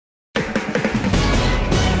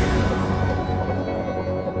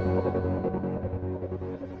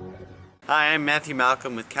Hi, I'm Matthew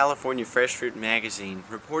Malcolm with California Fresh Fruit Magazine,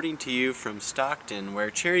 reporting to you from Stockton, where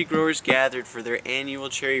cherry growers gathered for their annual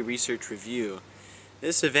Cherry Research Review.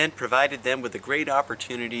 This event provided them with a great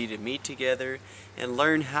opportunity to meet together and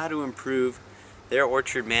learn how to improve their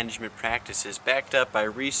orchard management practices, backed up by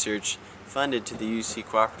research funded to the UC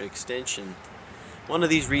Cooperative Extension. One of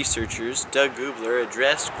these researchers, Doug Gubler,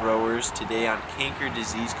 addressed growers today on canker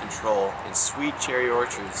disease control in sweet cherry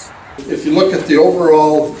orchards. If you look at the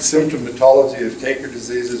overall symptomatology of canker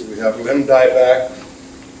diseases, we have limb dieback,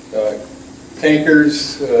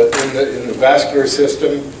 cankers in the vascular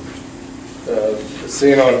system,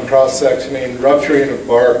 seen on cross-sectioning, rupturing of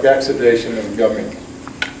bark, exudation, and gumming.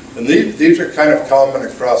 And these are kind of common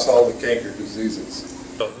across all the canker diseases.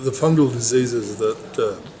 The fungal diseases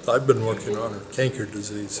that I've been working on are canker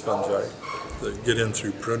disease fungi that get in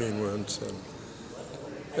through pruning wounds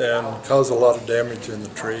and cause a lot of damage in the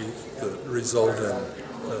tree that result in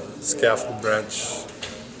scaffold branch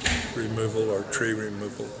removal or tree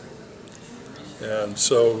removal. And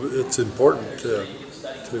so it's important to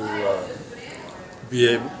be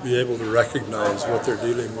able to recognize what they're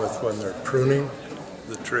dealing with when they're pruning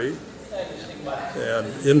the tree.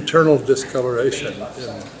 And internal discoloration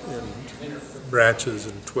in branches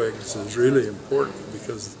and twigs is really important,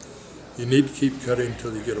 because you need to keep cutting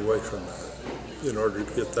until you get away from that in order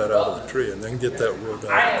to get that out of the tree and then get that wood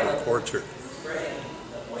out of the orchard.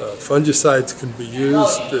 Fungicides can be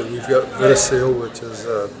used. We've got Vitasil, which is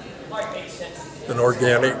an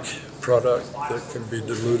organic product that can be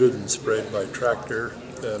diluted and sprayed by tractor,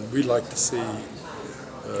 and we like to see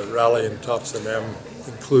Raleigh and Topsin M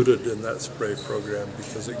included in that spray program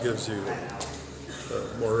because it gives you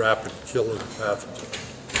a more rapid kill of the pathogen.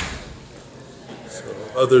 So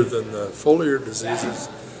other than the foliar diseases,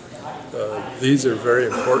 these are very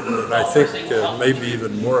important, and I think maybe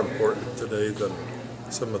even more important today than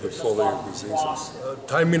some of the foliar diseases.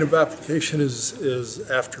 Timing of application is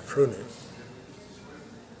after pruning.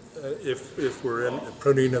 If we're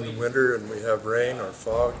pruning in the winter and we have rain or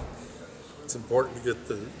fog, it's important to get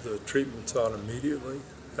the treatments on immediately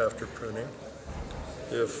after pruning.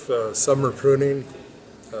 If summer pruning,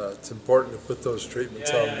 it's important to put those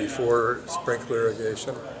treatments on before sprinkler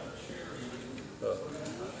irrigation.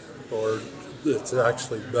 Or it's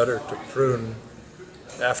actually better to prune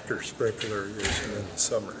after sprinkler irrigation in the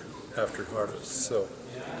summer, after harvest. So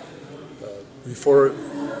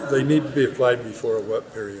they need to be applied before a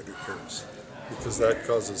wet period occurs, because that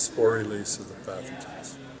causes spore release of the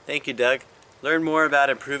pathogens. Thank you, Doug. Learn more about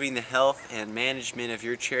improving the health and management of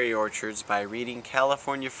your cherry orchards by reading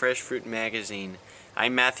California Fresh Fruit Magazine.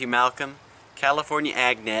 I'm Matthew Malcolm,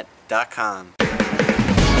 CaliforniaAgNet.com.